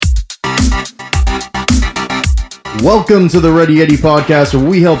Welcome to the Ready Yeti podcast, where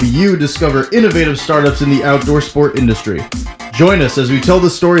we help you discover innovative startups in the outdoor sport industry. Join us as we tell the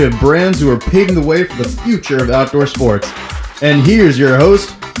story of brands who are paving the way for the future of outdoor sports. And here's your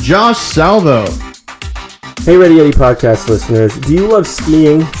host, Josh Salvo. Hey Ready Yeti podcast listeners, do you love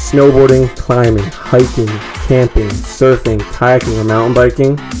skiing, snowboarding, climbing, hiking, camping, surfing, kayaking, or mountain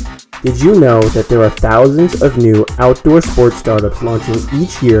biking? Did you know that there are thousands of new outdoor sports startups launching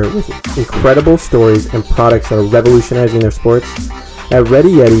each year with incredible stories and products that are revolutionizing their sports? At Ready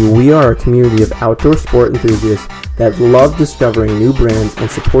Yeti, we are a community of outdoor sport enthusiasts that love discovering new brands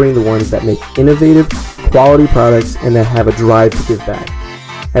and supporting the ones that make innovative, quality products and that have a drive to give back.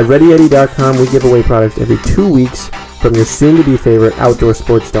 At ReadyYeti.com, we give away products every 2 weeks from your soon-to-be favorite outdoor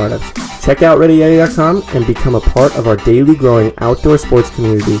sports startups. Check out ReadyYeti.com and become a part of our daily growing outdoor sports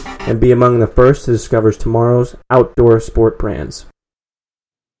community and be among the first to discover tomorrow's outdoor sport brands.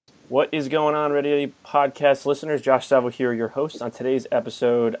 What is going on, Ready Yeti podcast listeners? Josh Salvo here, your host. On today's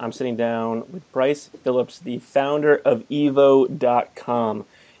episode, I'm sitting down with Bryce Phillips, the founder of Evo.com.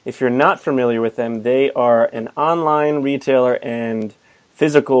 If you're not familiar with them, they are an online retailer and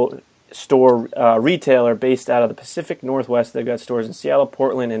physical store retailer based out of the Pacific Northwest. They've got stores in Seattle,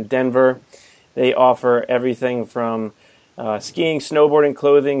 Portland, and Denver. They offer everything from skiing, snowboarding,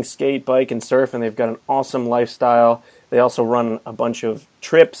 clothing, skate, bike, and surf, and they've got an awesome lifestyle. They also run a bunch of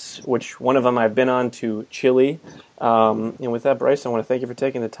trips, which one of them I've been on, to Chile. And with that, Bryce, I want to thank you for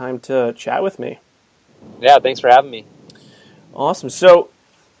taking the time to chat with me. Yeah, thanks for having me. Awesome. So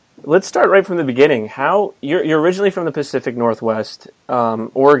let's start right from the beginning. How you're originally from the Pacific Northwest,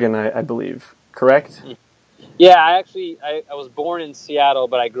 Oregon, I believe, correct? Yeah, I was born in Seattle,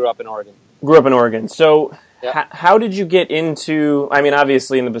 but I grew up in Oregon. Grew up in Oregon. So yeah. How did you get into, I mean,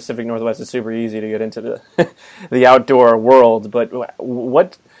 obviously in the Pacific Northwest it's super easy to get into the outdoor world, but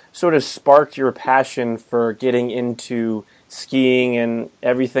what sort of sparked your passion for getting into skiing and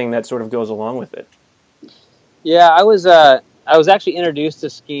everything that sort of goes along with it? Yeah, I was actually introduced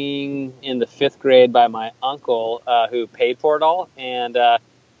to skiing in the 5th grade by my uncle, who paid for it all. And,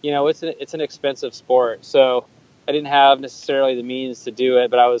 it's an expensive sport. So I didn't have necessarily the means to do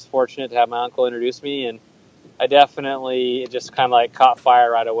it, but I was fortunate to have my uncle introduce me. And I definitely just kind of like caught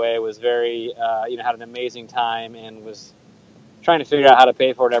fire right away, was very, had an amazing time and was trying to figure out how to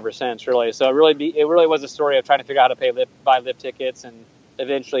pay for it ever since, really. So it really was a story of trying to figure out how to buy lift tickets and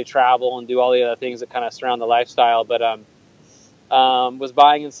eventually travel and do all the other things that kind of surround the lifestyle. But, was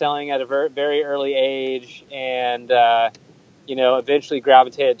buying and selling at a very, very early age, and eventually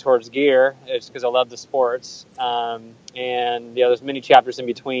gravitated towards gear just because I love the sports. There's many chapters in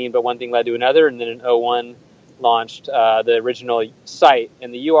between, but one thing led to another, and then in 2001 launched the original site,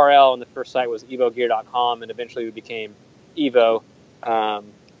 and the URL on the first site was evogear.com, and eventually we became Evo a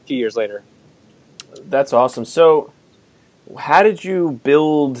few years later. That's awesome. So how did you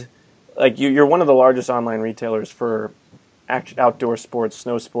build, like you're one of the largest online retailers for outdoor sports,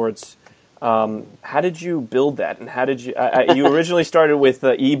 snow sports. How did you build that? And how did you, you originally started with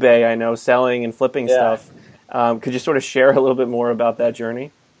eBay, I know, selling and flipping stuff. Could you sort of share a little bit more about that journey?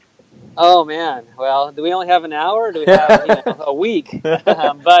 Oh man. Well, do we only have an hour or do we have, a week?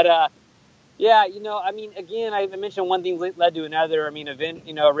 Again, I mentioned one thing led to another. I mean,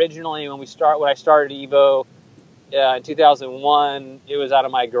 originally when I started Evo, in 2001, it was out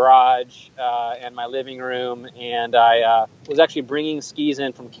of my garage and my living room, and I was actually bringing skis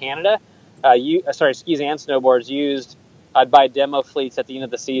in from Canada. Skis and snowboards used. I'd buy demo fleets at the end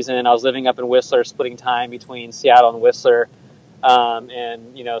of the season. I was living up in Whistler, splitting time between Seattle and Whistler, and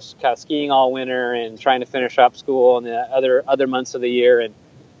kind of skiing all winter and trying to finish up school and the other months of the year. And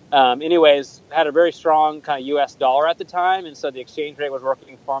anyways, had a very strong kind of U.S. dollar at the time, and so the exchange rate was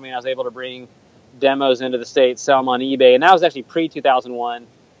working for me, and I was able to bring demos into the States, sell them on eBay. And that was actually pre-2001,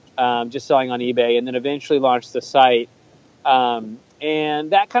 just selling on eBay, and then eventually launched the site. And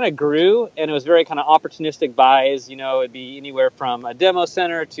that kind of grew, and it was very kind of opportunistic buys. It'd be anywhere from a demo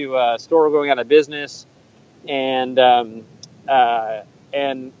center to a store going out of business. And over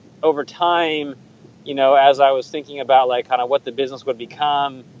time, as I was thinking about like kind of what the business would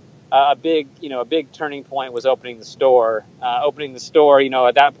become, a big turning point was opening the store. At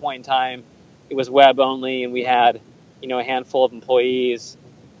that point in time, it was web only, and we had, a handful of employees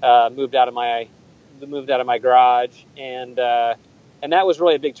moved out of my garage, and that was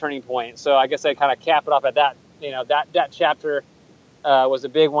really a big turning point. So I guess I kind of cap it off at that. That chapter was a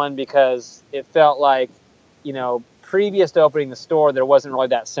big one because it felt like, previous to opening the store, there wasn't really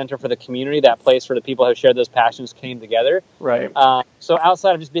that center for the community, that place where the people who shared those passions came together. Right. So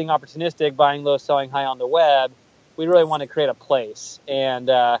outside of just being opportunistic, buying low, selling high on the web, we really want to create a place. And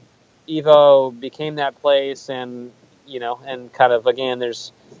Evo became that place, and and kind of again,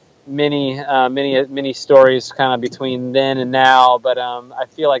 there's many stories kind of between then and now, but I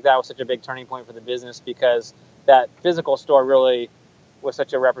feel like that was such a big turning point for the business because that physical store really was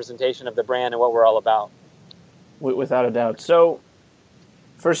such a representation of the brand and what we're all about. Without a doubt. So,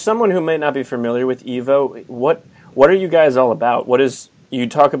 for someone who may not be familiar with Evo, what are you guys all about? You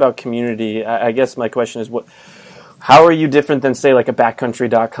talk about community. I guess my question is, how are you different than, say, like a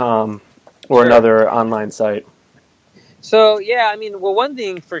backcountry.com or another online site? So, yeah, I mean, well, one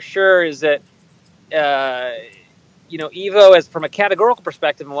thing for sure is that, Evo, as from a categorical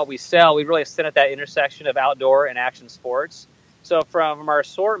perspective and what we sell, we really sit at that intersection of outdoor and action sports. So from our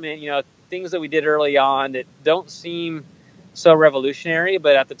assortment, things that we did early on that don't seem so revolutionary,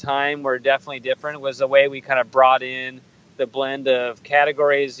 but at the time were definitely different, was the way we kind of brought in the blend of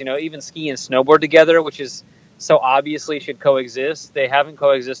categories, even ski and snowboard together, which is so obviously should coexist. They haven't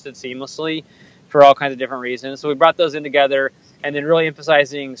coexisted seamlessly for all kinds of different reasons. So we brought those in together, and then really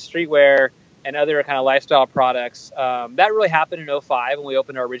emphasizing streetwear and other kind of lifestyle products. That really happened in 2005 when we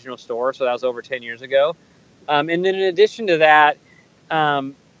opened our original store. So that was over 10 years ago. And then in addition to that,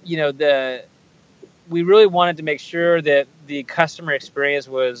 we really wanted to make sure that the customer experience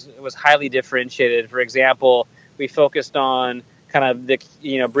was highly differentiated. For example, we focused on kind of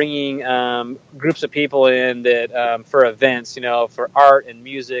bringing groups of people in that for events, for art and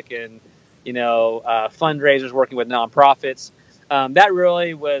music and fundraisers, working with nonprofits. That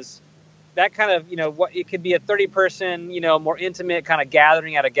really was that kind of, what it could be a 30-person, more intimate kind of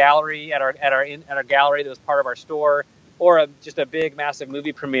gathering at a gallery at our gallery that was part of our store, or just a big, massive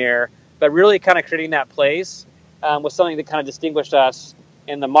movie premiere. But really kind of creating that place was something that kind of distinguished us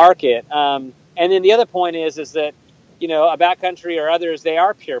in the market. And then the other point is that, a Backcountry or others, they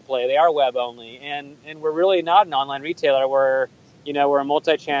are pure play, they are web only, and we're really not an online retailer. We're a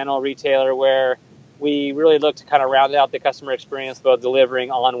multi-channel retailer where we really look to kind of round out the customer experience, both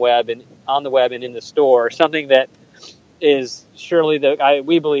delivering on the web and in the store. Something that is surely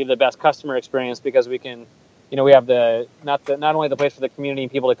we believe the best customer experience, because we can, we have not only the place for the community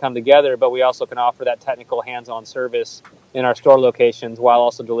and people to come together, but we also can offer that technical hands-on service in our store locations while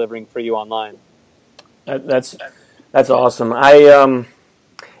also delivering for you online. That's awesome. I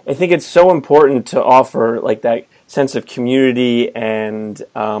think it's so important to offer like that sense of community and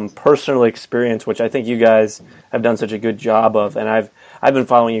personal experience, which I think you guys have done such a good job of. And I've been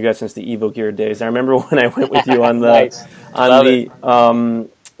following you guys since the Evo Gear days. I remember when I went with you on the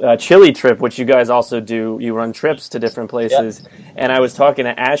Chile trip, which you guys also do. You run trips to different places. Yep. And I was talking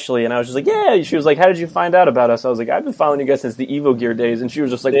to Ashley, and I was just like, yeah. She was like, how did you find out about us? I was like, I've been following you guys since the Evo Gear days. And she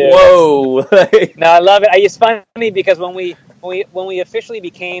was just like, whoa. No, I love it. It's funny because when we officially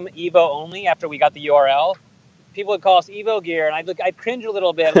became Evo only after we got the URL, people would call us Evo Gear, and I'd cringe a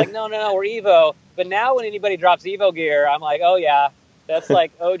little bit. I'm like, no, we're Evo. But now when anybody drops Evo Gear, I'm like, oh yeah, that's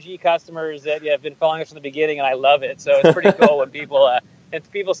like OG customers that have been following us from the beginning, and I love it. So it's pretty cool when people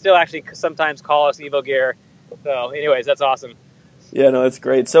still actually sometimes call us Evo Gear. So, anyways, that's awesome. Yeah, no, that's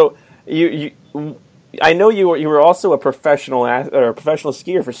great. So I know you were also a professional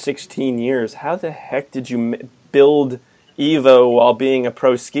skier for 16 years. How the heck did you build Evo while being a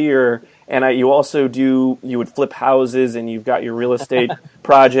pro skier? And you also you would flip houses, and you've got your real estate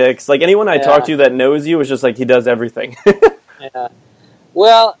projects. Like anyone I talk to that knows you is just like, he does everything. Yeah.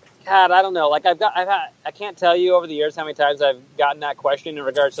 Well, God, I don't know. Like I can't tell you over the years how many times I've gotten that question in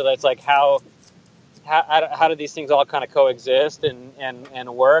regards to that's like how do these things all kind of coexist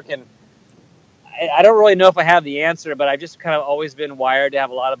and work? And I don't really know if I have the answer, but I've just kind of always been wired to have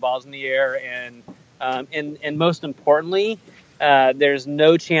a lot of balls in the air, and most importantly, there's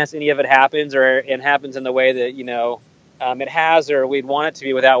no chance any of it happens or it happens in the way that it has or we'd want it to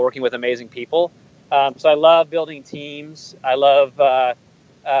be without working with amazing people. So I love building teams. I love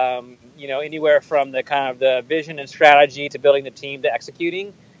anywhere from the kind of the vision and strategy to building the team to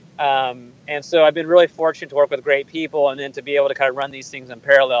executing. And so I've been really fortunate to work with great people, and then to be able to kind of run these things in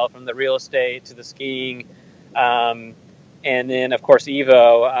parallel, from the real estate to the skiing, and then of course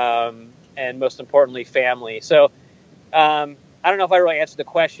Evo, and most importantly family. So I don't know if I really answered the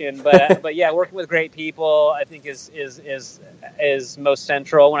question, but yeah, working with great people I think is most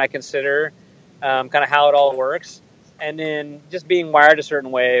central when I consider kind of how it all works. And then just being wired a certain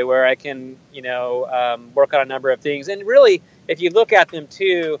way where I can, work on a number of things. And really, if you look at them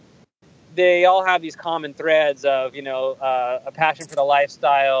too, they all have these common threads of, a passion for the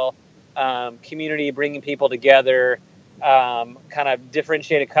lifestyle, community, bringing people together, kind of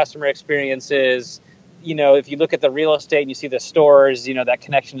differentiated customer experiences. If you look at the real estate and you see the stores, that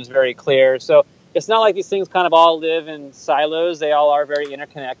connection is very clear. So it's not like these things kind of all live in silos. They all are very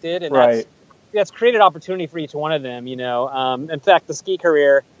interconnected, and Right. that's created opportunity for each one of them. In fact, the ski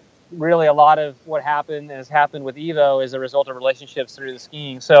career, really a lot of what has happened with Evo is a result of relationships through the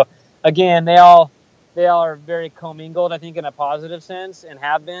skiing. So again, they all are very commingled, I think, in a positive sense, and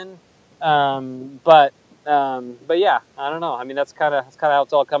have been. But yeah, I don't know. I mean, that's kind of how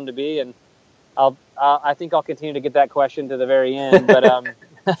it's all come to be, and I think I'll continue to get that question to the very end.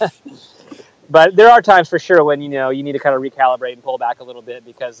 But but there are times for sure when you need to kind of recalibrate and pull back a little bit,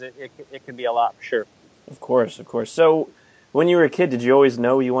 because it can be a lot for sure. Of course. So, when you were a kid, did you always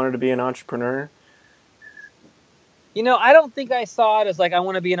know you wanted to be an entrepreneur? I don't think I saw it as like I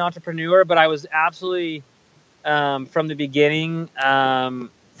want to be an entrepreneur, but I was absolutely from the beginning,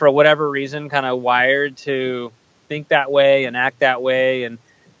 for whatever reason, kind of wired to think that way and act that way. And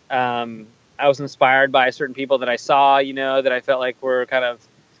I was inspired by certain people that I saw, that I felt like were kind of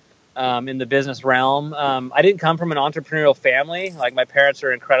in the business realm. I didn't come from an entrepreneurial family. Like, my parents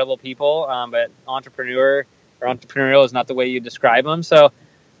are incredible people, but entrepreneurial is not the way you describe them. So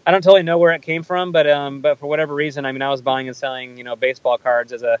I don't totally know where it came from, but for whatever reason, I mean, I was buying and selling, baseball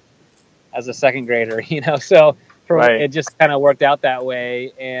cards as a second grader, so Right. It just kind of worked out that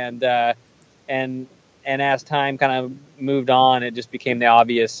way. And as time kind of moved on, it just became the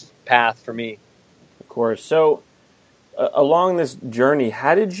obvious path for me. Of course. So, along this journey,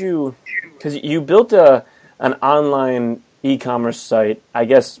 how did you? Because you built an online e-commerce site, I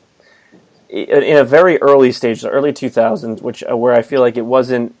guess, in a very early stage, the early 2000s, where I feel like it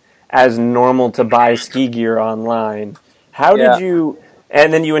wasn't as normal to buy ski gear online. How did you?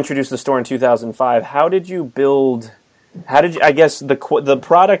 And then you introduced the store in 2005. How did you build? I guess the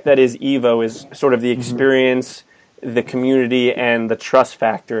product that is Evo is sort of the experience, the community, and the trust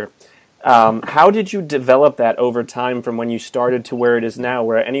factor. How did you develop that over time from when you started to where it is now,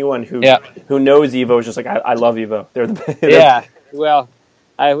 where anyone who knows Evo is just like, I love Evo. They're the Well,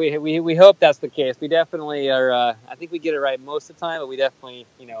 we hope that's the case. We definitely are. I think we get it right most of the time, but we definitely,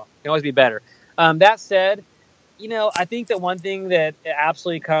 can always be better. That said, I think that one thing that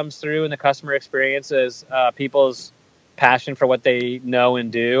absolutely comes through in the customer experience is people's passion for what they know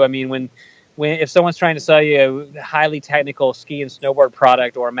and do. I mean, when if someone's trying to sell you a highly technical ski and snowboard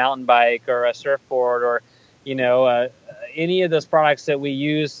product, or a mountain bike, or a surfboard, or any of those products that we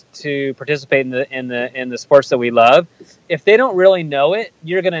use to participate in the sports that we love, if they don't really know it,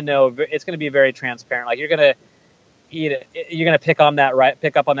 you're going to know it's going to be very transparent. Like, you're going to pick up on that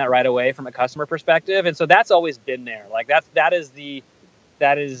right away from a customer perspective. And so that's always been there. Like, that is the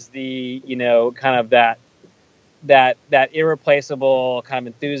kind of that irreplaceable kind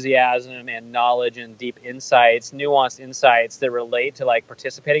of enthusiasm and knowledge and deep insights, nuanced insights that relate to like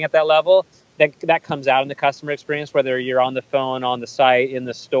participating at that level. That comes out in the customer experience, whether you're on the phone, on the site, in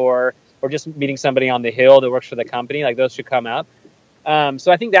the store, or just meeting somebody on the hill that works for the company. Like, those should come up.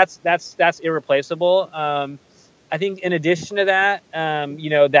 So I think that's irreplaceable. I think in addition to that,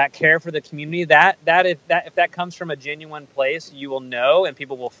 that care for the community, that if that comes from a genuine place, you will know, and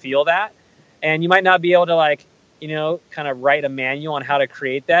people will feel that. And you might not be able to kind of write a manual on how to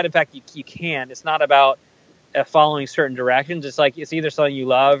create that. In fact, you can't. It's not about following certain directions. It's like, it's either something you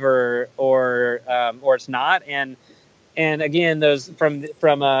love or it's not. And again, those from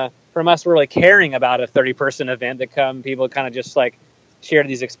us really caring about a 30-person event that people kind of just like share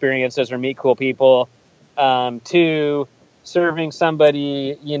these experiences or meet cool people, to serving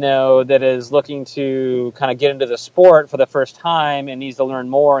somebody, that is looking to kind of get into the sport for the first time and needs to learn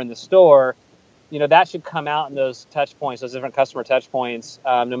more in the store. That should come out in those touch points, those different customer touch points,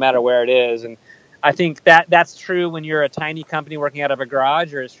 no matter where it is. And I think that's true when you're a tiny company working out of a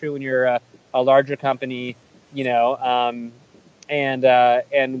garage, or it's true when you're a larger company, and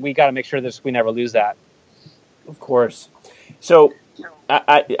we got to make sure that we never lose that. Of course. So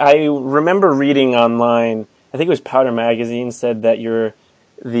I remember reading online, I think it was Powder Magazine, said that you're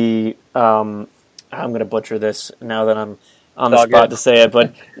the, I'm going to butcher this now that I'm on the spot to say it,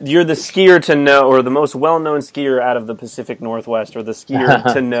 but you're the skier to know, or the most well-known skier out of the Pacific Northwest, or the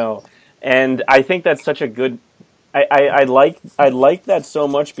skier to know. And I think that's such a good, I like that so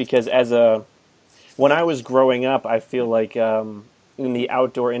much, because when I was growing up, I feel like in the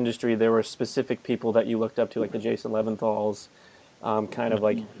outdoor industry, there were specific people that you looked up to, like the Jason Leventhal's, kind of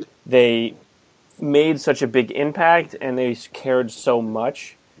like they made such a big impact and they cared so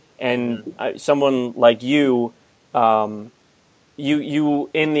much. And someone like you, you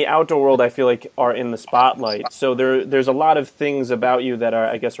in the outdoor world, I feel like are in the spotlight. So there's a lot of things about you that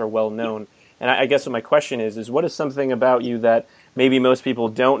are well known. And I guess what my question is what is something about you that maybe most people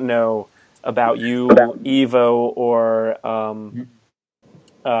don't know about you, Evo,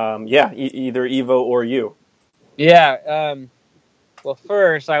 either Evo or you. Yeah. Well,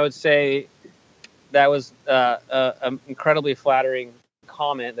 first I would say that was an incredibly flattering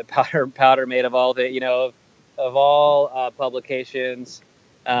comment that Powder made of all the, of all publications.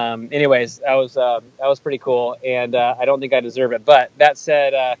 Anyways, that was pretty cool, and I don't think I deserve it. But that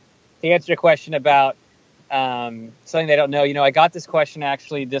said, to answer your question about something they don't know, I got this question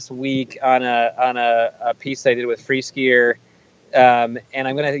actually this week on a piece I did with Free Skier, and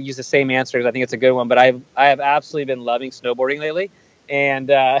I'm going to use the same answer because I think it's a good one. But I have absolutely been loving snowboarding lately,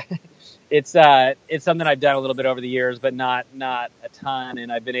 and it's something I've done a little bit over the years, but not a ton.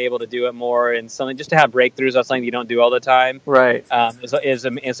 And I've been able to do it more, and something just to have breakthroughs on something you don't do all the time, right? Is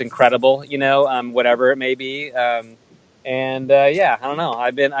incredible, whatever it may be. I don't know.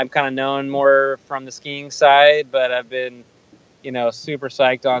 I'm kind of known more from the skiing side, but I've been, super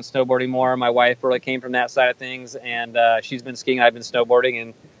psyched on snowboarding more. My wife really came from that side of things, and she's been skiing, I've been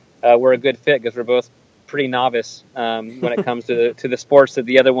snowboarding, and we're a good fit because we're both pretty novice when it comes to the sports that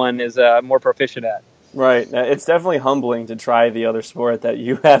the other one is more proficient at. Right. It's definitely humbling to try the other sport that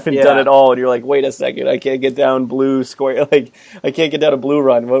you haven't done at all, and you're like, wait a second, I can't get down blue square, like I can't get down a blue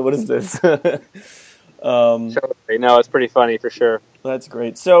run. What is this? No, it's pretty funny for sure. That's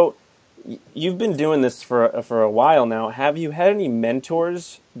great. So you've been doing this for a while now. Have you had any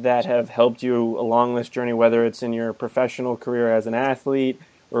mentors that have helped you along this journey, whether it's in your professional career as an athlete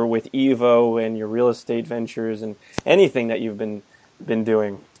or with Evo and your real estate ventures and anything that you've been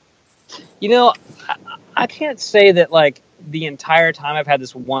doing? I can't say that like the entire time I've had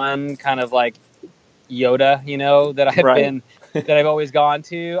this one kind of like Yoda, that I've been that I've always gone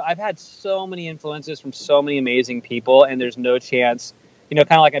to. I've had so many influences from so many amazing people, and there's no chance, kind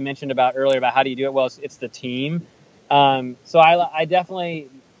of like I mentioned about earlier about how do you do it? Well, it's the team. So I definitely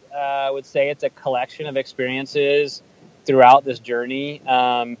would say it's a collection of experiences throughout this journey,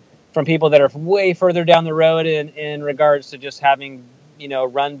 from people that are way further down the road in regards to just having,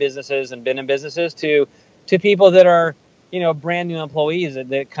 run businesses and been in businesses to people that are, brand new employees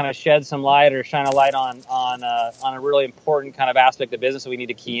that kind of shed some light or shine a light on a really important kind of aspect of business that we need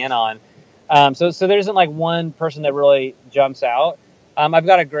to key in on. So there isn't like one person that really jumps out. I've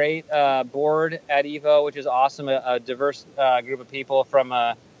got a great board at Evo, which is awesome, a diverse group of people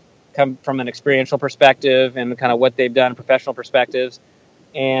come from an experiential perspective and kind of what they've done, professional perspectives.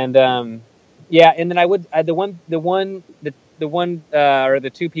 And and then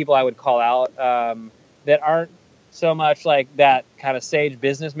the two people I would call out that aren't so much like that kind of sage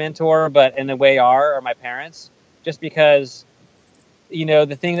business mentor, but in a way are my parents, just because,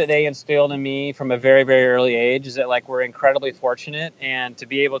 the thing that they instilled in me from a very, very early age is that like we're incredibly fortunate, and to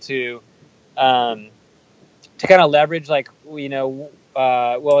be able to kind of leverage like, in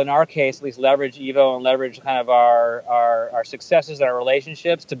our case, at least leverage Evo and leverage kind of our successes and our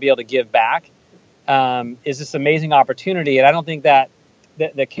relationships to be able to give back is this amazing opportunity. And I don't think that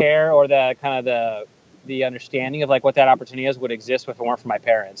the care or the kind of the understanding of like what that opportunity is would exist if it weren't for my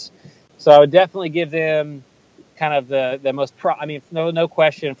parents. So I would definitely give them kind of the most no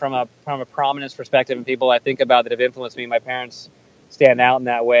question from a prominence perspective, and people I think about that have influenced me. My parents stand out in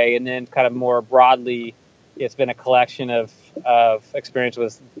that way. And then kind of more broadly, it's been a collection of experience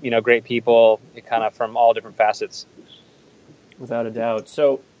with, great people kind of from all different facets. Without a doubt.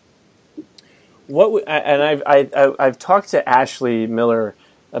 So I've talked to Ashley Miller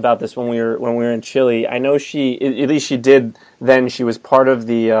about this when we were in Chile. I know she did then. She was part of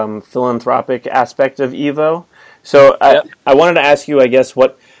the philanthropic aspect of Evo. So I wanted to ask you, I guess,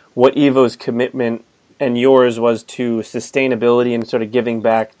 what Evo's commitment and yours was to sustainability and sort of giving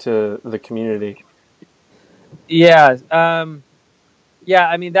back to the community. Yeah. I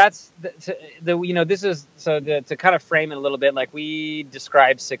mean, that's this is to kind of frame it a little bit, like we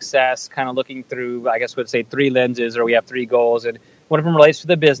describe success kind of looking through, I guess, would say 3 lenses, or we have 3 goals, and one of them relates to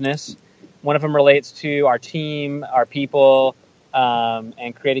the business, one of them relates to our team, our people,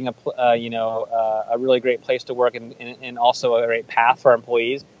 and creating a really great place to work and also a great path for our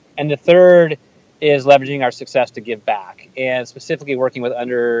employees, and the third is leveraging our success to give back, and specifically working with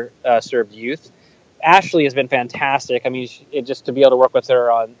underserved youth. Ashley has been fantastic. I mean, just to be able to work with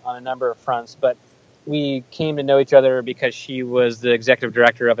her on a number of fronts, but we came to know each other because she was the executive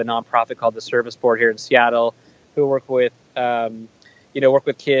director of a nonprofit called the Service Board here in Seattle, who work with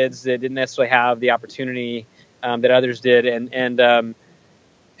kids that didn't necessarily have the opportunity that others did, and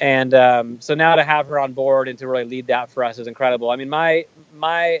so now to have her on board and to really lead that for us is incredible. I mean, my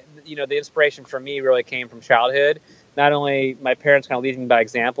the inspiration for me really came from childhood. Not only my parents kind of leading by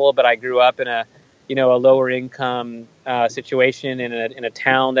example, but I grew up in a lower income situation in a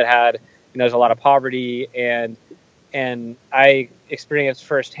town that had, there's a lot of poverty, and I experienced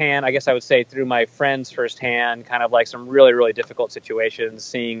firsthand, I guess I would say through my friends firsthand, kind of like some really, really difficult situations,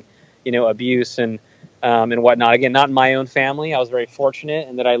 seeing, abuse and whatnot. Again, not in my own family. I was very fortunate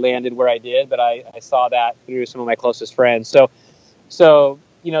in that I landed where I did, but I saw that through some of my closest friends. So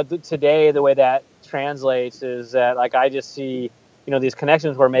today the way that translates is that like I just see, these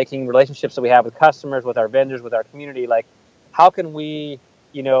connections we're making, relationships that we have with customers, with our vendors, with our community. Like, how can we,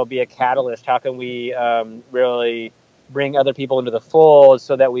 be a catalyst? How can we really bring other people into the fold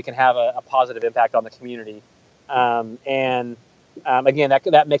so that we can have a positive impact on the community? Again,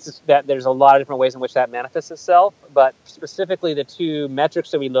 that makes it that there's a lot of different ways in which that manifests itself. But specifically, the two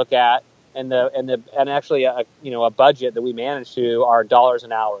metrics that we look at and actually a budget that we manage to are dollars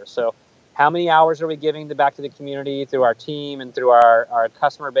and hours. So how many hours are we giving back to the community through our team and through our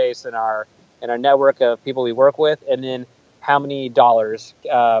customer base and our network of people we work with, and then how many dollars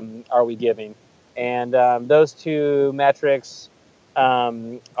are we giving? And those two metrics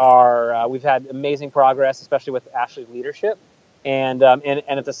we've had amazing progress, especially with Ashley's leadership. And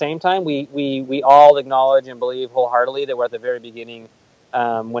at the same time, we all acknowledge and believe wholeheartedly that we're at the very beginning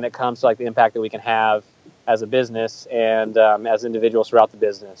when it comes to like the impact that we can have as a business and as individuals throughout the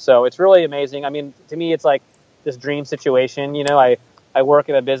business. So it's really amazing. I mean, to me, it's like this dream situation. I work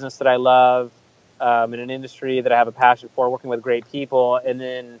in a business that I love, in an industry that I have a passion for, working with great people, and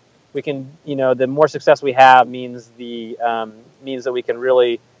then we can, the more success we have means that we can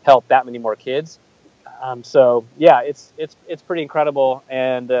really help that many more kids. So yeah, it's pretty incredible.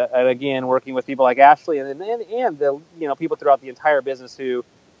 And again, working with people like Ashley and the people throughout the entire business who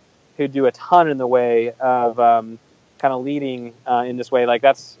do a ton in the way of kind of leading in this way, like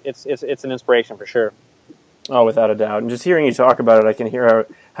it's an inspiration for sure. Oh, without a doubt. And just hearing you talk about it, I can hear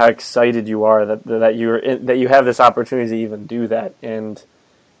how excited you are that you have this opportunity to even do that. And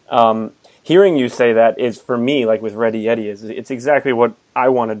hearing you say that is, for me, like with Ready Yeti, it's exactly what I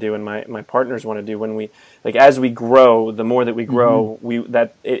want to do and my partners want to do when we, like, as we grow, the more that we grow,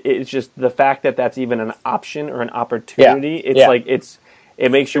 it's just the fact that that's even an option or an opportunity. It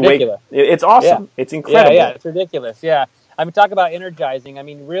makes you wake. It's awesome. Yeah. It's incredible. Yeah, it's ridiculous. Yeah. I mean, talk about energizing. I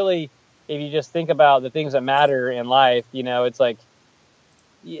mean, really, if you just think about the things that matter in life, it's like,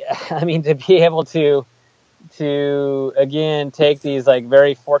 I mean, to be able to again take these like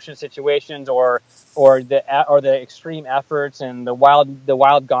very fortunate situations or the extreme efforts and the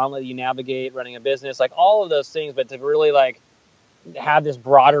wild gauntlet you navigate running a business, like all of those things, but to really like have this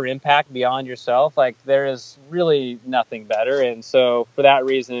broader impact beyond yourself, like there is really nothing better. And so for that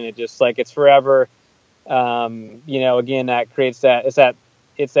reason, it just like it's forever. Again, that creates that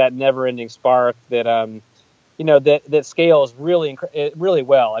it's that never-ending spark that that scales really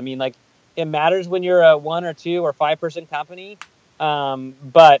well. I mean, like, it matters when you're a 1 or 2 or 5 person company,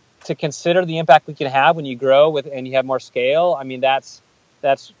 but to consider the impact we can have when you grow and you have more scale, I mean, that's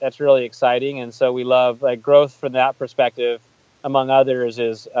really exciting. And so we love like growth from that perspective, among others,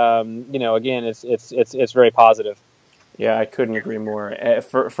 is again, it's very positive. Yeah, I couldn't agree more.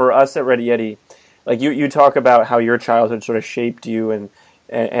 For us at Ready Yeti, like you talk about how your childhood sort of shaped you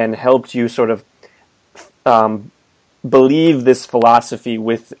and helped you sort of believe this philosophy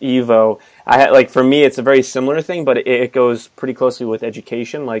with Evo. For me, it's a very similar thing, but it goes pretty closely with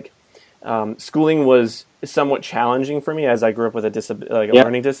education. Like, schooling was somewhat challenging for me as I grew up with a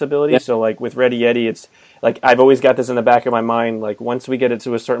learning disability. So like with Ready Yeti, it's like I've always got this in the back of my mind. Like, once we get it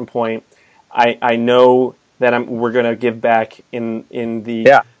to a certain point, I know that we're going to give back in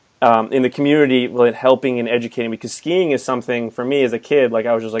the community, with helping and educating, because skiing is something for me as a kid. Like,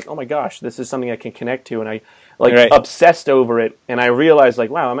 I was just like, oh my gosh, this is something I can connect to, and I obsessed over it. And I realized,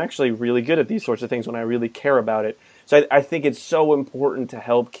 like, wow, I'm actually really good at these sorts of things when I really care about it. So I think it's so important to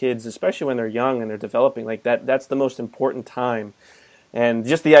help kids, especially when they're young and they're developing. Like that's the most important time. And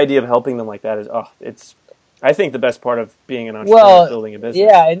just the idea of helping them like that is, I think, the best part of being an entrepreneur, building a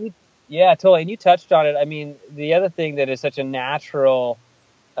business. Yeah, totally. And you touched on it. I mean, the other thing that is such a natural,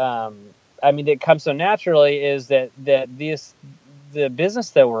 that comes so naturally is that the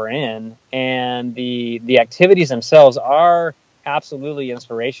business that we're in and the activities themselves are absolutely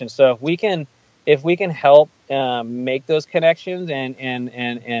inspiration. So if we can help make those connections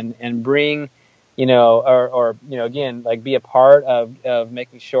and bring, again, like be a part of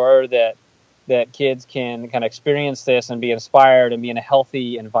making sure that kids can kind of experience this and be inspired and be in a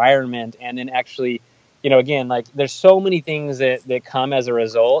healthy environment, and then actually, again, like there's so many things that come as a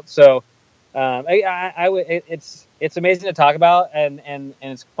result. So it's amazing to talk about, and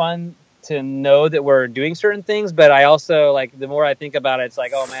it's fun to know that we're doing certain things. But I also, like, the more I think about it, it's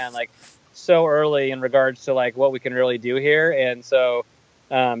like, oh man, like so early in regards to like what we can really do here. And so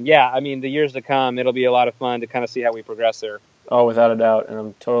I mean, the years to come, it'll be a lot of fun to kind of see how we progress there. Oh, without a doubt, and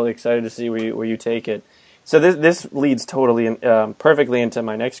I'm totally excited to see where you take it. So this leads totally perfectly into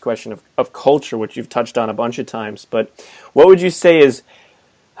my next question of culture, which you've touched on a bunch of times. But what would you say is,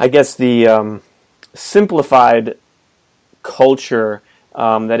 I guess, the simplified culture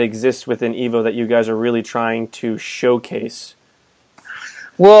that exists within Evo that you guys are really trying to showcase?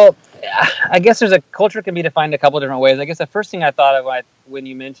 Well, I guess there's a culture can be defined a couple of different ways. I guess the first thing I thought of when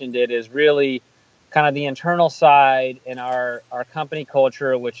you mentioned it is really kind of the internal side in our company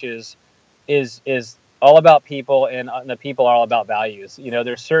culture, which is all about people, and the people are all about values. You know,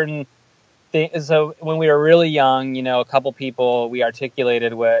 there's certain things. So when we were really young, you know, a couple people, we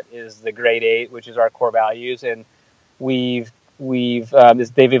articulated what is the grade 8, which is our core values, and they've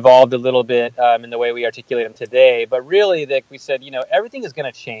evolved a little bit in the way we articulate them today. But really, like we said, you know, everything is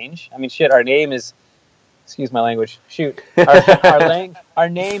going to change. I mean, our name is, excuse my language, our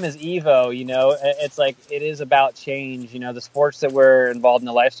name is Evo. You know, it's like, it is about change. You know, the sports that we're involved in,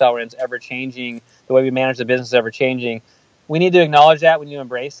 the lifestyle we're in, is ever changing. The way we manage the business is ever changing. We need to acknowledge that. We need to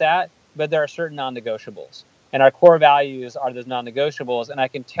embrace that. But there are certain non-negotiables, and our core values are those non-negotiables. And I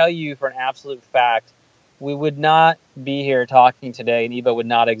can tell you for an absolute fact, we would not be here talking today, and Evo would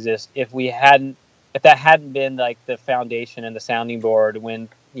not exist if that hadn't been like the foundation and the sounding board when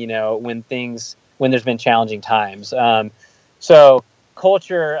there's been challenging times. So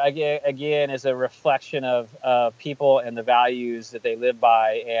culture again is a reflection of people and the values that they live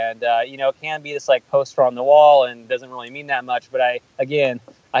by, and it can be this like poster on the wall and doesn't really mean that much. But I can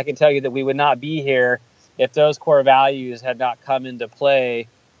tell you that we would not be here if those core values had not come into play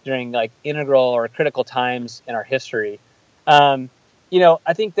during like integral or critical times in our history. I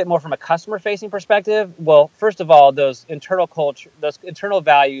think that more from a customer facing perspective, well, first of all, those internal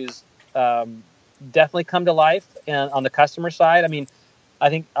values definitely come to life on the customer side. I mean,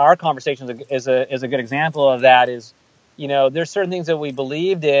 I think our conversation is a good example of that. Is, you know, there's certain things that we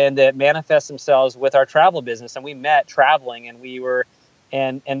believed in that manifest themselves with our travel business, and we met traveling, and we were,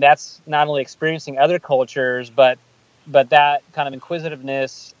 and that's not only experiencing other cultures, but that kind of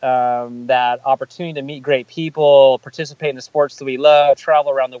inquisitiveness, that opportunity to meet great people, participate in the sports that we love,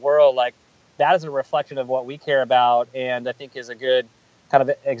 travel around the world, like that is a reflection of what we care about, and I think is a good kind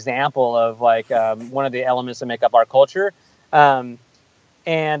of example of like one of the elements that make up our culture. And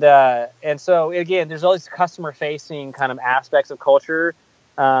so again, there's all these customer facing kind of aspects of culture,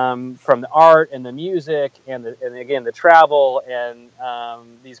 from the art and the music and again the travel and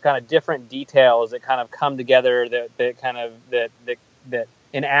these kind of different details that kind of come together that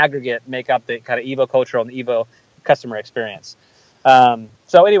in aggregate make up the kind of Evo culture and the Evo customer experience.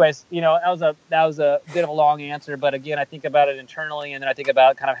 So anyways, you know, that was a bit of a long answer, but again, I think about it internally, and then I think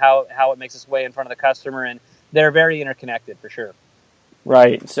about kind of how it makes its way in front of the customer, and they're very interconnected for sure.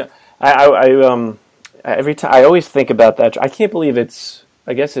 Right. So I every time I always think about that. I can't believe it's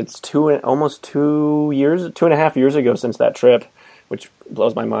 2.5 years ago since that trip, which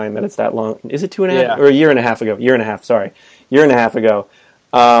blows my mind that it's that long. Is it 2.5 or a year and a half ago? Year and a half ago.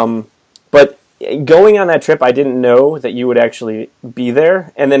 But going on that trip, I didn't know that you would actually be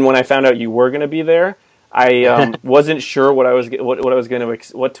there. And then when I found out you were going to be there, I wasn't sure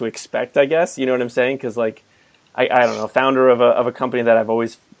what to expect, I guess. You know what I'm saying? Because like, I don't know, founder of a company that I've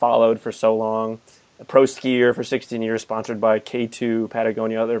always followed for so long, a pro skier for 16 years, sponsored by K2,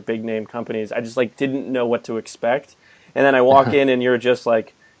 Patagonia, other big name companies. I just like didn't know what to expect. And then I walk in and you're just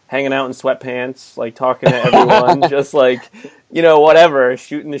like hanging out in sweatpants, like talking to everyone, just like, you know, whatever,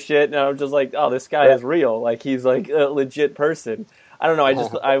 shooting the shit. And I'm just like, oh, this guy is real. Like he's like a legit person. I don't know.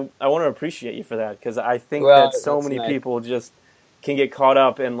 I want to appreciate you for that, because I think that so many people just can get caught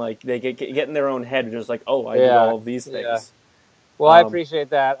up and like they get in their own head and just like, oh, I do all of these things. Yeah. Well, I appreciate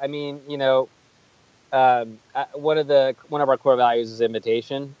that. I mean, you know, one of our core values is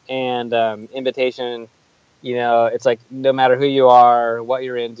invitation, and invitation, you know, it's like no matter who you are, what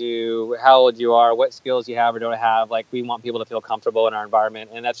you're into, how old you are, what skills you have or don't have, like we want people to feel comfortable in our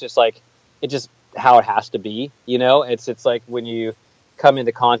environment, and that's just like it's just how it has to be. You know, it's like when you come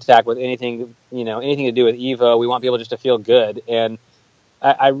into contact with anything to do with Evo, we want people just to feel good, and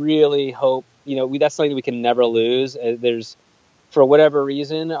I really hope, you know, that's something that we can never lose. There's, for whatever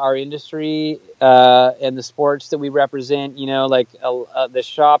reason, our industry and the sports that we represent, you know, like the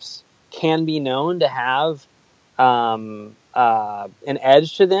shops can be known to have an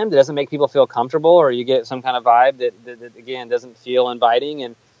edge to them that doesn't make people feel comfortable, or you get some kind of vibe that again doesn't feel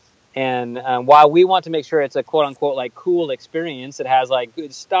inviting. And while we want to make sure it's a quote unquote like cool experience that has like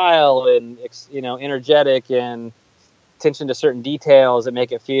good style and, you know, energetic and attention to certain details that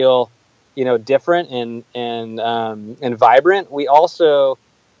make it feel different and vibrant,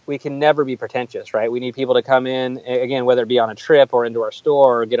 we can never be pretentious, right? We need people to come in, again, whether it be on a trip or into our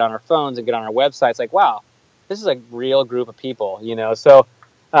store or get on our phones and get on our websites. Like, wow, this is a real group of people, So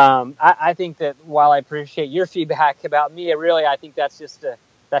I think that while I appreciate your feedback about me, I think that's just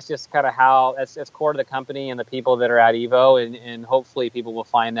kind of how it's core to the company and the people that are at Evo, and hopefully people will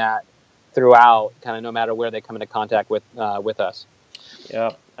find that throughout, kind of no matter where they come into contact with us.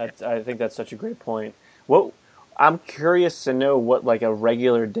 Yeah, I think that's such a great point. I'm curious to know what like a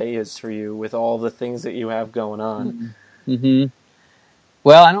regular day is for you with all the things that you have going on. Mm-hmm.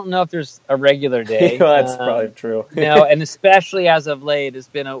 Well, I don't know if there's a regular day. That's probably true. And especially as of late, it's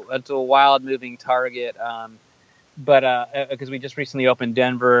a wild moving target. But because we just recently opened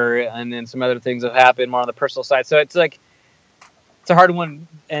Denver, and then some other things have happened more on the personal side, so it's like it's a hard one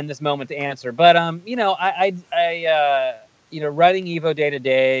in this moment to answer. But running Evo day to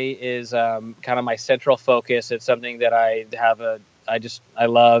day is kind of my central focus. It's something that I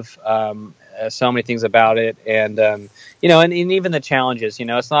love. So many things about it, and and even the challenges.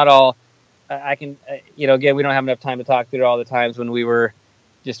 It's not all. Again, we don't have enough time to talk through all the times when we were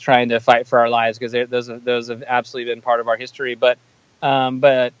just trying to fight for our lives, because those have absolutely been part of our history. But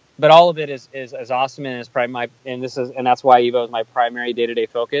all of it is awesome, and that's why Evo is my primary day-to-day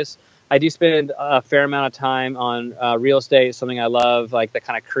focus. I do spend a fair amount of time on real estate, something I love, like the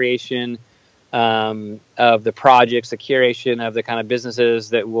kind of creation of the projects, the curation of the kind of businesses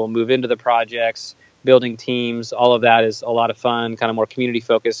that will move into the projects, building teams. All of that is a lot of fun, kind of more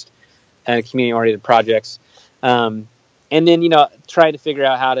community-focused and community-oriented projects. And then, trying to figure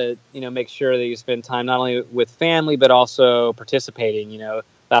out how to, make sure that you spend time not only with family, but also participating,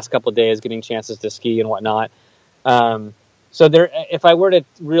 last couple of days, getting chances to ski and whatnot. So if I were to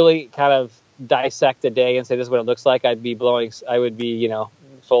really kind of dissect a day and say this is what it looks like, I would be,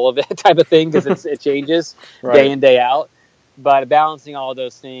 full of it type of thing, because it changes right. Day in, day out. But balancing all of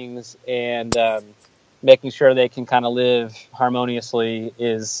those things and making sure they can kind of live harmoniously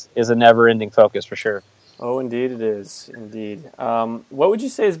is a never-ending focus for sure. Oh, indeed it is. Indeed. What would you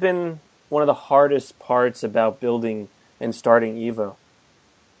say has been one of the hardest parts about building and starting Evo?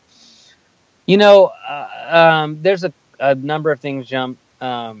 There's a number of things come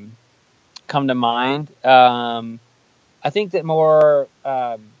to mind. I think that more,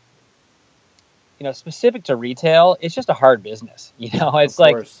 specific to retail, it's just a hard business. It's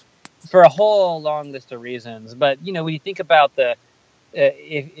like for a whole long list of reasons. But, when you think about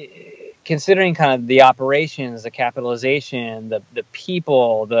considering kind of the operations, the capitalization, the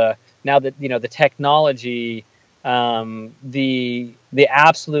people, the technology, the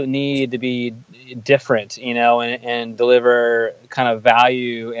absolute need to be different, and deliver kind of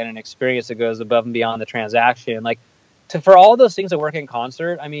value and an experience that goes above and beyond the transaction. Like, for all those things that work in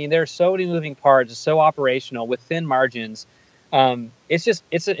concert, I mean, there's so many moving parts, it's so operational with thin margins. It's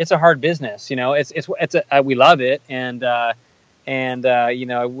a hard business, we love it.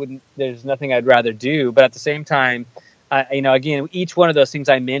 There's nothing I'd rather do, but at the same time, again, each one of those things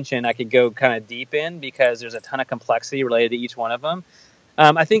I mentioned, I could go kind of deep in, because there's a ton of complexity related to each one of them.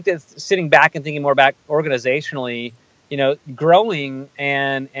 I think that sitting back and thinking more back organizationally, growing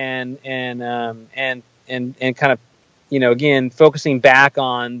and kind of, again, focusing back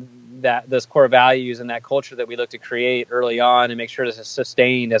on those core values and that culture that we look to create early on and make sure this is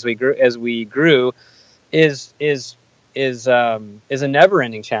sustained as we grew is a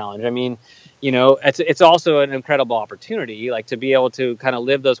never-ending challenge. I mean, it's also an incredible opportunity, like to be able to kind of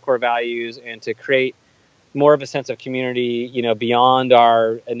live those core values and to create more of a sense of community, beyond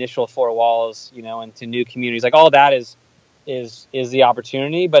our initial four walls, into new communities. Like, all of that is the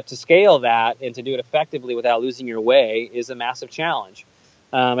opportunity, but to scale that and to do it effectively without losing your way is a massive challenge.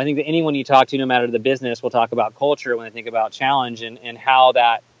 I think that anyone you talk to, no matter the business, will talk about culture when they think about challenge and how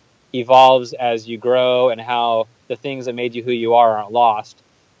that evolves as you grow, and how the things that made you who you aren't lost.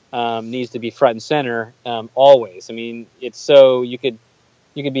 Needs to be front and center always. I mean, it's so you could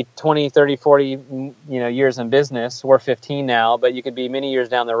be 20, 30, 40 years in business. We're 15 now, but you could be many years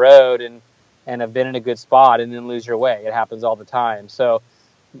down the road and have been in a good spot and then lose your way. It happens all the time. So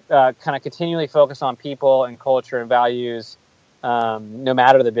kind of continually focus on people and culture and values, no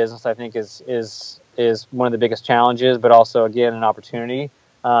matter the business, I think is one of the biggest challenges, but also, again, an opportunity,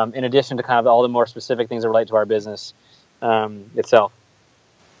 in addition to kind of all the more specific things that relate to our business itself.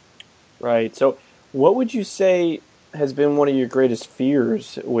 Right. So what would you say has been one of your greatest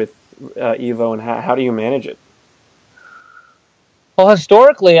fears with Evo, and how do you manage it? Well,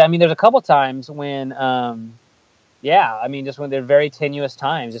 historically, I mean, there's a couple times when, just when they're very tenuous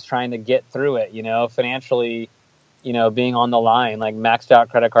times, just trying to get through it, financially, being on the line, like maxed out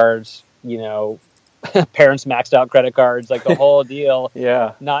credit cards, parents maxed out credit cards, like the whole deal.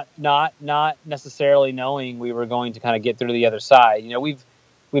 Yeah. Not necessarily knowing we were going to kind of get through to the other side.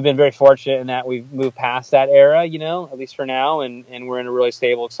 We've been very fortunate in that we've moved past that era, at least for now, and we're in a really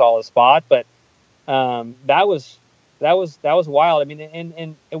stable, solid spot. But that was wild. I mean,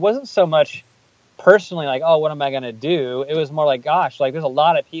 and it wasn't so much personally like, oh, what am I going to do? It was more like, gosh, like there's a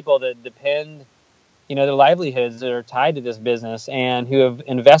lot of people that depend, their livelihoods that are tied to this business and who have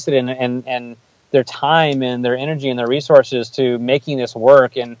invested in and their time and their energy and their resources to making this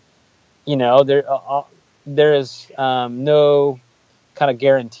work. And, there is no kind of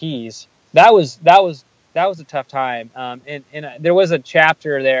guarantees. That was a tough time. And there was a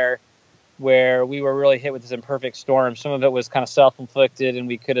chapter there where we were really hit with this imperfect storm. Some of it was kind of self-inflicted and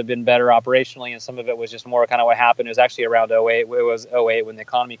we could have been better operationally. And some of it was just more kind of what happened. It was actually around 08. It was 08 when the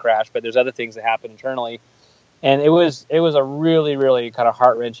economy crashed, but there's other things that happened internally. And it was a really, really kind of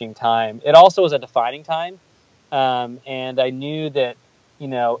heart-wrenching time. It also was a defining time. And I knew that,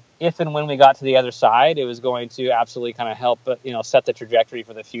 if and when we got to the other side, it was going to absolutely kind of help, set the trajectory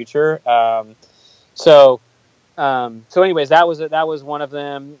for the future. So anyways, that was one of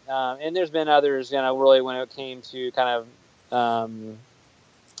them. And there's been others, really when it came to kind of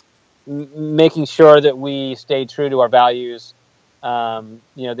making sure that we stay true to our values.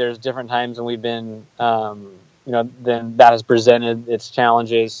 There's different times when we've been, then that has presented its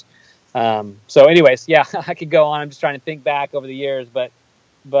challenges. So anyways, yeah, I could go on. I'm just trying to think back over the years, but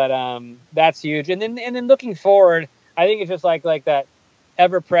that's huge. And then looking forward, I think it's just like that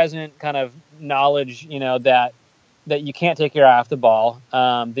ever present kind of knowledge, that you can't take your eye off the ball.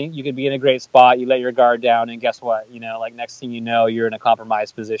 You could be in a great spot, you let your guard down, and guess what? Next thing you know, you're in a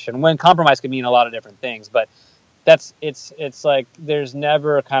compromised position. When compromise can mean a lot of different things, but it's like there's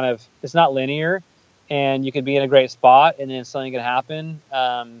never it's not linear, and you could be in a great spot, and then something can happen.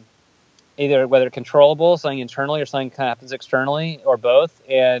 Either whether controllable, something internally, or something kind of happens externally, or both.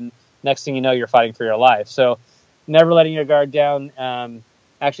 And next thing you know, you're fighting for your life. So never letting your guard down.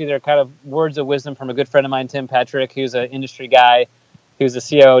 Actually, there are kind of words of wisdom from a good friend of mine, Tim Petrick, who's an industry guy, who's the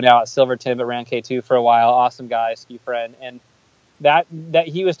CEO now at Silverton, but ran K2 for a while. Awesome guy, ski friend. And that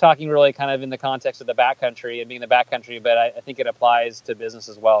he was talking really kind of in the context of the backcountry and being the backcountry, but I think it applies to business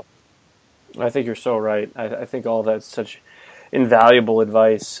as well. I think you're so right. I think all that's such invaluable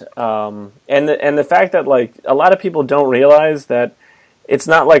advice. And the fact that like a lot of people don't realize that it's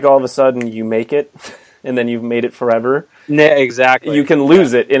not like all of a sudden you make it and then you've made it forever. Yeah, exactly. You can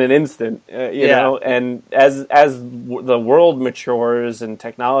lose it in an instant, you know. And as the world matures and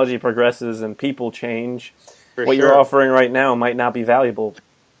technology progresses and people change, what you're offering right now might not be valuable,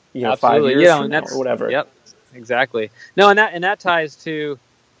 5 years from now or whatever. Yep, exactly. No, and that ties to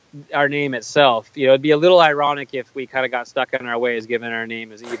our name itself. It'd be a little ironic if we kind of got stuck in our ways, given our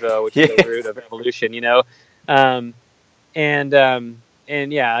name is Evo, which is the root of evolution.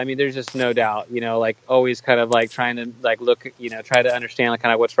 And yeah, I mean, there's just no doubt, always kind of like trying to look, try to understand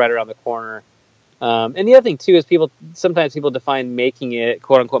kind of what's right around the corner. And the other thing too is sometimes people define making it,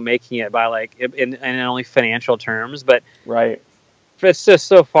 quote unquote, making it by like in only financial terms, but right. It's just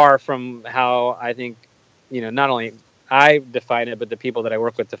so far from how I think, not only I define it, but the people that I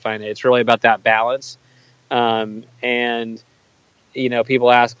work with define it. It's really about that balance. And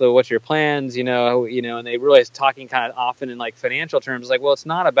people ask, well, what's your plans? And they really talking kind of often in like financial terms, like, well, it's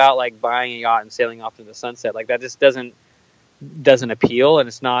not about like buying a yacht and sailing off into the sunset. Like that just doesn't appeal, and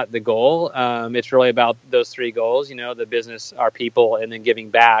it's not the goal. It's really about those three goals, the business, our people, and then giving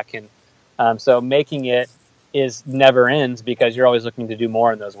back. And so making it never ends because you're always looking to do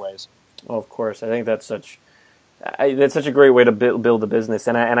more in those ways. Well, of course. I think that's such a great way to build a business.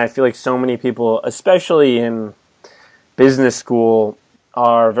 And I feel like so many people, especially in business school,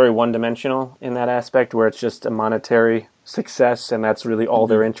 are very one-dimensional in that aspect, where it's just a monetary success, and that's really all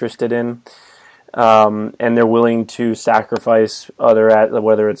they're interested in. And they're willing to sacrifice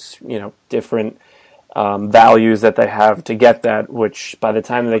whether it's different values that they have to get that. Which by the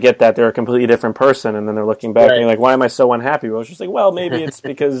time they get that, they're a completely different person, and then they're looking back and you're like, "Why am I so unhappy?" Well, it's just like, well, maybe it's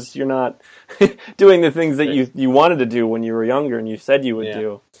because you're not doing the things that you wanted to do when you were younger and you said you would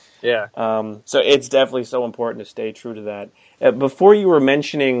do. Yeah. So it's definitely so important to stay true to that. Before you were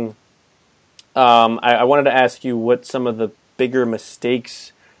mentioning, I wanted to ask you what some of the bigger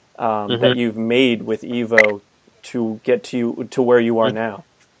mistakes that you've made with Evo to get to where you are now.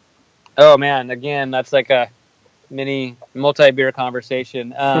 Oh man, again, that's like a mini multi-beer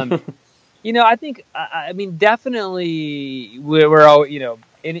conversation. I think, I mean, definitely we're all,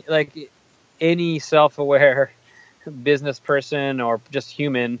 any self-aware business person or just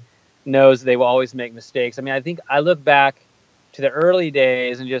human knows they will always make mistakes. I mean, I think I look back to the early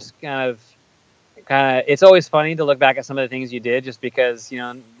days and just kind of, it's always funny to look back at some of the things you did, just because,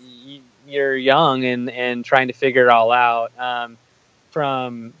 you're young and trying to figure it all out,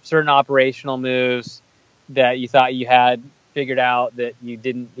 from certain operational moves that you thought you had figured out that you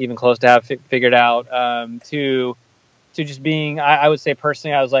didn't even close to have figured out, to just being, I would say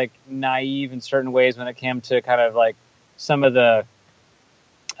personally, I was like naive in certain ways when it came to kind of like some of the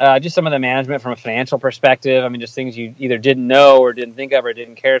management from a financial perspective. I mean, just things you either didn't know or didn't think of or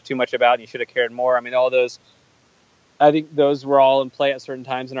didn't care too much about, and you should have cared more. I mean, all those, I think those were all in play at certain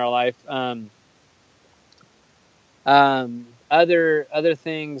times in our life. Other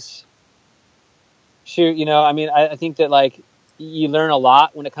things, shoot, I mean, I think that like you learn a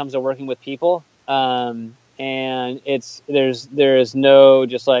lot when it comes to working with people. And there is no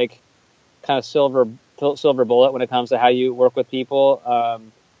just like kind of silver bullet when it comes to how you work with people.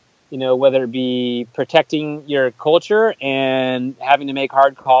 Whether it be protecting your culture and having to make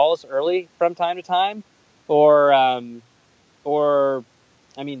hard calls early from time to time, or I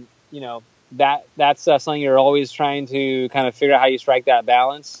mean, that's something you're always trying to kind of figure out how you strike that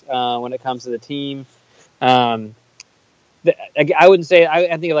balance when it comes to the team. I wouldn't say,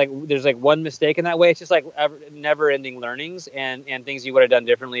 I think like there's like one mistake in that way. It's just like never ending learnings and things you would have done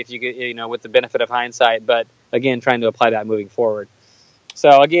differently if you get, with the benefit of hindsight, but again, trying to apply that moving forward.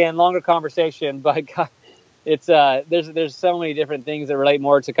 So again, longer conversation, but it's, there's so many different things that relate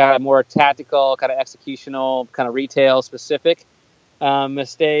more to kind of more tactical, kind of executional, kind of retail specific,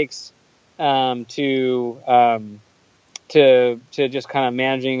 mistakes, to just kind of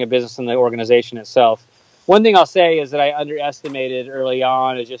managing a business and the organization itself. One thing I'll say is that I underestimated early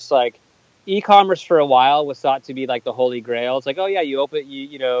on is just like e-commerce for a while was thought to be like the holy grail. It's like, oh yeah, you open,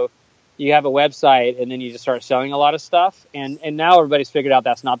 you have a website and then you just start selling a lot of stuff. And now everybody's figured out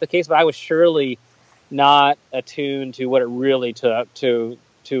that's not the case, but I was surely not attuned to what it really took to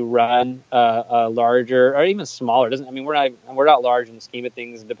run a larger or even smaller. We're not large in the scheme of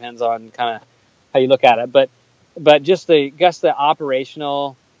things. It depends on kind of how you look at it, but just the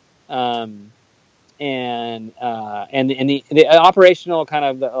operational, and the operational kind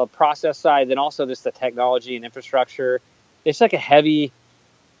of the process side, then also just the technology and infrastructure. It's like a heavy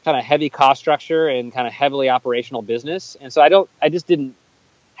cost structure and kind of heavily operational business. And so I just didn't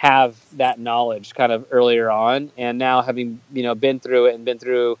have that knowledge kind of earlier on. And now having, been through it and been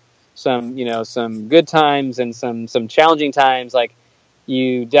through some good times and some challenging times, like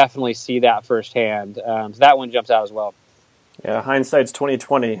you definitely see that firsthand. So that one jumps out as well. Yeah, hindsight's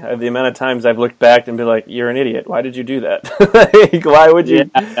 20/20. The amount of times I've looked back and be like, "You're an idiot. Why did you do that? Like, why would you?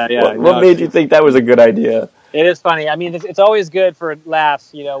 Yeah, what made you think that was a good idea?" It is funny. I mean, it's always good for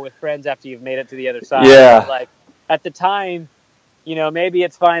laughs, with friends after you've made it to the other side. Yeah. Like at the time, maybe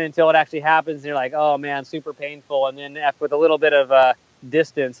it's fine until it actually happens, and you're like, "Oh man, super painful." And then with a little bit of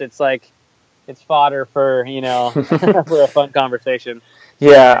distance, it's like it's fodder for for a fun conversation.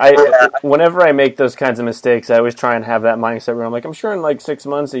 Yeah, whenever I make those kinds of mistakes, I always try and have that mindset where I'm like, I'm sure in like 6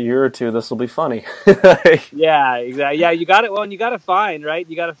 months, a year or two, this will be funny. Yeah, exactly. Yeah, you got it. Well, and you got to find, right?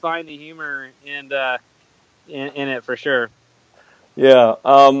 You got to find the humor and in it for sure. Yeah.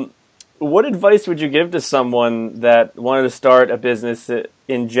 What advice would you give to someone that wanted to start a business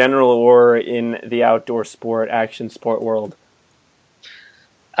in general or in the outdoor sport, action sport world?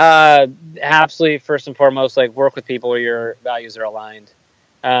 Absolutely. First and foremost, like work with people where your values are aligned.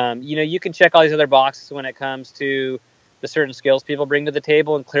 You can check all these other boxes when it comes to the certain skills people bring to the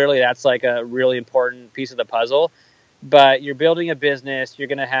table. And clearly that's like a really important piece of the puzzle, but you're building a business. You're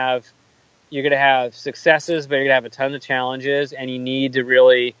going to have successes, but you're going to have a ton of challenges, and you need to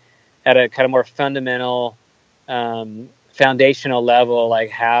really at a kind of more fundamental, foundational level,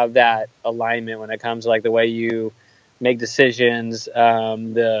 like have that alignment when it comes to like the way you make decisions,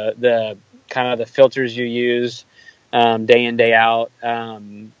 the kind of the filters you use, day in, day out.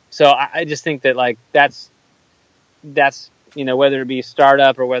 So I just think that like that's, whether it be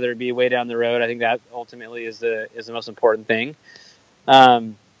startup or whether it be way down the road, I think that ultimately is the most important thing.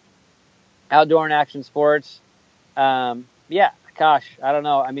 Outdoor and action sports. Gosh, I don't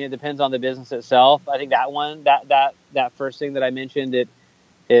know. I mean, it depends on the business itself. I think that one, that first thing that I mentioned,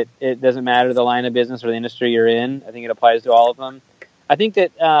 it doesn't matter the line of business or the industry you're in. I think it applies to all of them. I think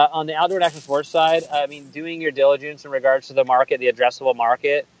that on the outdoor and action sports side, I mean, doing your diligence in regards to the market, the addressable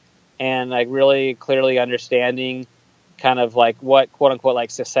market, and like really clearly understanding kind of like what quote unquote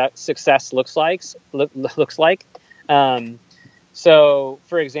like success looks like. So,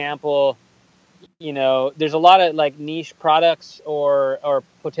 for example, there's a lot of like niche products or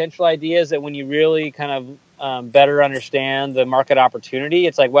potential ideas that when you really kind of better understand the market opportunity,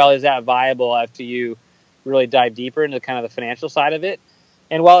 it's like, well, is that viable after you really dive deeper into kind of the financial side of it.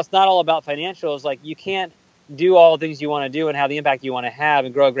 And while it's not all about financials, like you can't do all the things you want to do and have the impact you want to have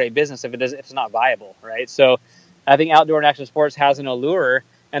and grow a great business if it's not viable, right? So I think outdoor and action sports has an allure,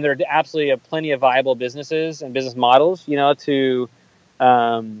 and there are absolutely plenty of viable businesses and business models, to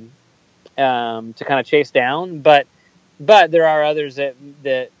kind of chase down. But there are others that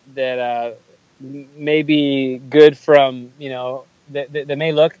may be good from, that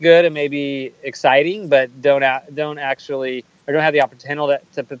may look good and may be exciting, but don't actually, or don't have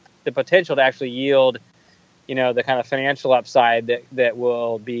the potential to actually yield, the kind of financial upside that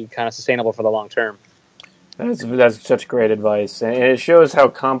will be kind of sustainable for the long term. That's such great advice, and it shows how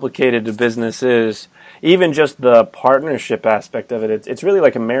complicated the business is. Even just the partnership aspect of it, it's really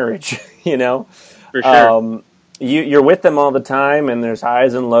like a marriage, For sure. You're with them all the time, and there's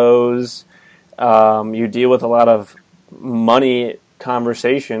highs and lows. You deal with a lot of money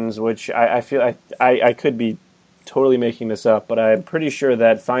conversations, which I feel I could be totally making this up, but I'm pretty sure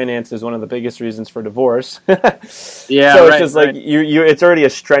that finance is one of the biggest reasons for divorce. Yeah, so it's right, just like it's already a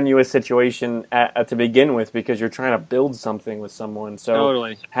strenuous situation to begin with, because you're trying to build something with someone. So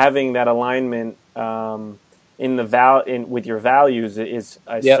totally. Having that alignment with your values is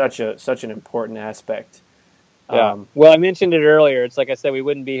such an important aspect. Yeah. Well, I mentioned it earlier. It's like I said, we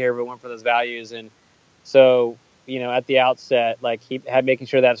wouldn't be here if it weren't for those values. And so, at the outset, like making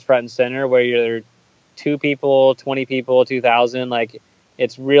sure that's front and center, where you're 2 people, 20 people, 2,000, like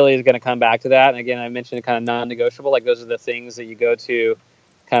it's really going to come back to that. And again, I mentioned kind of non-negotiable, like those are the things that you go to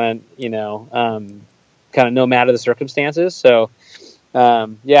kind of no matter the circumstances. So,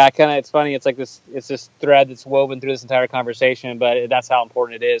 it's funny. It's like it's this thread that's woven through this entire conversation, but that's how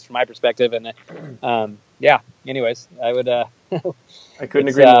important it is from my perspective. And, anyways, I would, I couldn't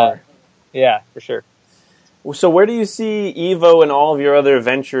agree more. Yeah, for sure. So where do you see Evo and all of your other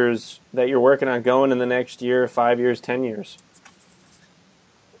ventures that you're working on going in the next year, 5 years, 10 years?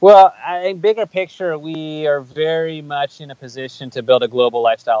 Well, I think bigger picture, we are very much in a position to build a global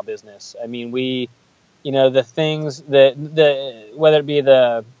lifestyle business. I mean, the things whether it be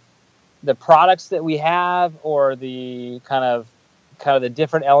the products that we have, or the kind of the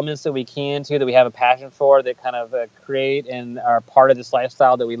different elements that we that we have a passion for, that kind of create and are part of this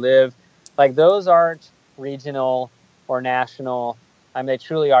lifestyle that we live, like those aren't regional or national. I mean, they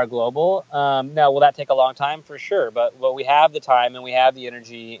truly are global. Now, will that take a long time? For sure. But we have the time, and we have the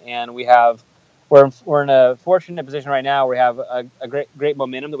energy, and we're in a fortunate position right now where we have a great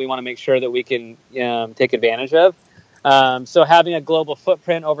momentum that we want to make sure that we can take advantage of. So having a global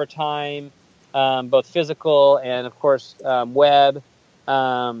footprint over time, both physical and, of course, web,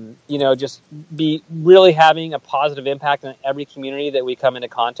 just be really having a positive impact on every community that we come into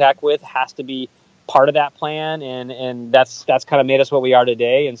contact with has to be part of that plan, and that's kind of made us what we are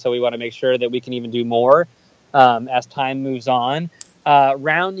today. And so we want to make sure that we can even do more as time moves on.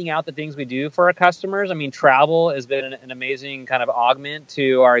 Rounding out the things we do for our customers. I mean, travel has been an amazing kind of augment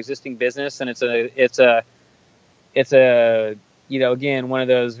to our existing business, and it's a again, one of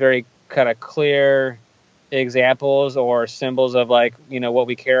those very kind of clear examples or symbols of what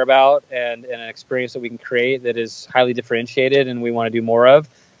we care about, and an experience that we can create that is highly differentiated and we want to do more of.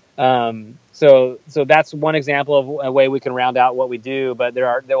 So that's one example of a way we can round out what we do, but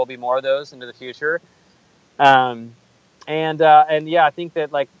there will be more of those into the future. I think that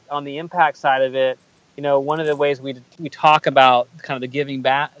like on the impact side of it, one of the ways we talk about kind of the giving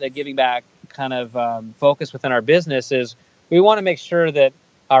back kind of focus within our business is we want to make sure that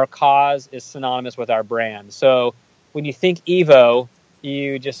our cause is synonymous with our brand. So when you think Evo,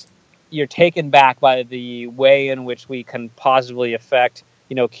 you're taken back by the way in which we can positively affect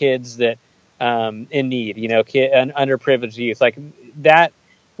kids that in need, and underprivileged youth, like that.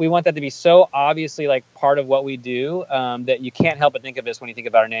 We want that to be so obviously like part of what we do that you can't help but think of this when you think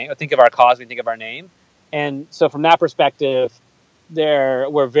of our name, or think of our cause when you think of our name. And so from that perspective,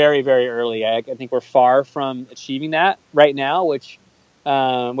 we're very, very early. I think we're far from achieving that right now, which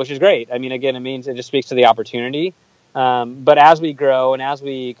is great. I mean, again, it just speaks to the opportunity. But as we grow and as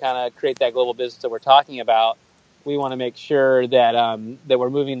we kind of create that global business that we're talking about, we want to make sure that that we're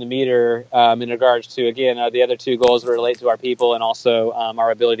moving the meter in regards to, again, the other two goals that relate to our people and also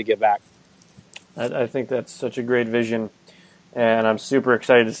our ability to give back. I think that's such a great vision, and I'm super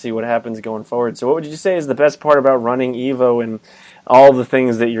excited to see what happens going forward. So what would you say is the best part about running Evo and all the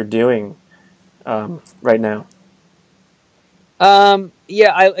things that you're doing right now?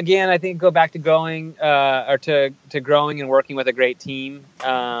 I think go back to going to growing and working with a great team,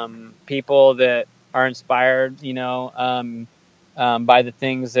 people that are inspired, by the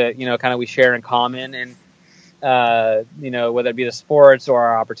things that, kind of we share in common. whether it be the sports or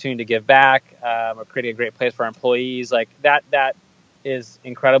our opportunity to give back, or creating a great place for our employees, like that is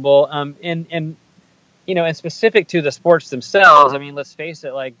incredible. And specific to the sports themselves, I mean, let's face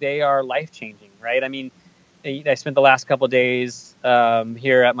it, like they are life-changing, right? I mean, I spent the last couple of days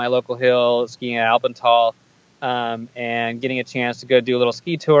here at my local hill skiing at Alpental, and getting a chance to go do a little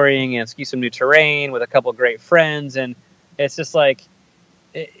ski touring and ski some new terrain with a couple of great friends. And it's just like,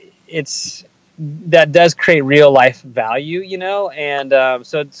 that does create real life value, and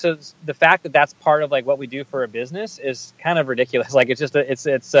so the fact that that's part of like what we do for a business is kind of ridiculous. Like it's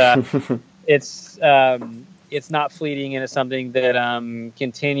not fleeting, and it's something that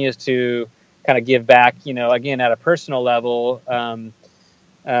continues to kind of give back, again at a personal level,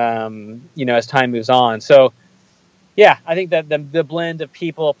 as time moves on. So yeah, I think that the blend of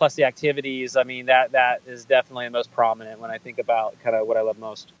people plus the activities, I mean, that is definitely the most prominent when I think about kind of what I love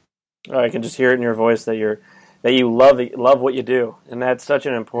most. I can just hear it in your voice that you love what you do, and that's such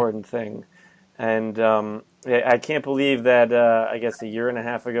an important thing. And I can't believe that I guess a year and a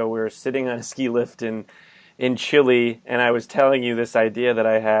half ago we were sitting on a ski lift in Chile, and I was telling you this idea that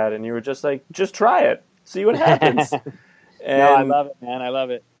I had, and you were just like, just try it, see what happens. And, no, I love it, man. I love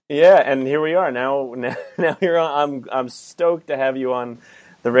it. Yeah, and here we are now you're on. I'm stoked to have you on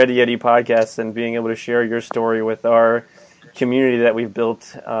the Ready Yeti podcast and being able to share your story with our community that we've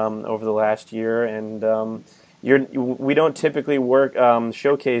built over the last year. And we don't typically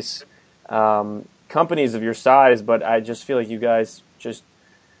showcase companies of your size, but I just feel like you guys just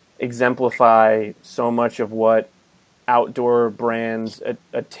exemplify so much of what outdoor brands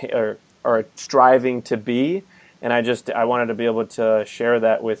are striving to be. And I wanted to be able to share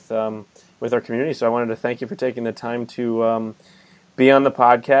that with our community. So I wanted to thank you for taking the time to be on the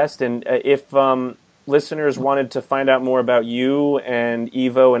podcast. And if listeners wanted to find out more about you and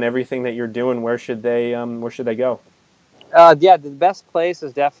Evo and everything that you're doing, where should they go? The best place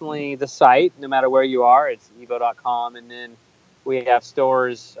is definitely the site. No matter where you are, it's evo.com, and then we have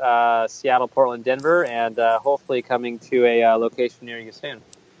stores Seattle, Portland, Denver, and hopefully coming to a location near you soon.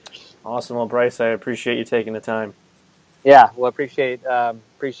 Awesome. Well, Bryce, I appreciate you taking the time. Yeah, well, appreciate it,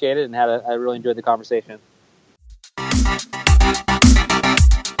 and I really enjoyed the conversation.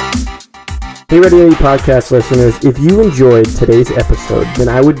 Hey Ready Yeti podcast listeners, if you enjoyed today's episode, then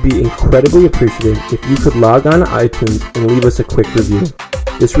I would be incredibly appreciative if you could log on to iTunes and leave us a quick review.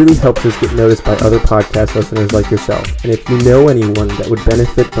 This really helps us get noticed by other podcast listeners like yourself. And if you know anyone that would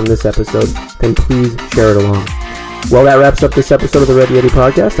benefit from this episode, then please share it along. Well, that wraps up this episode of the Ready Yeti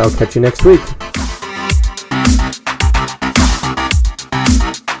podcast. I'll catch you next week.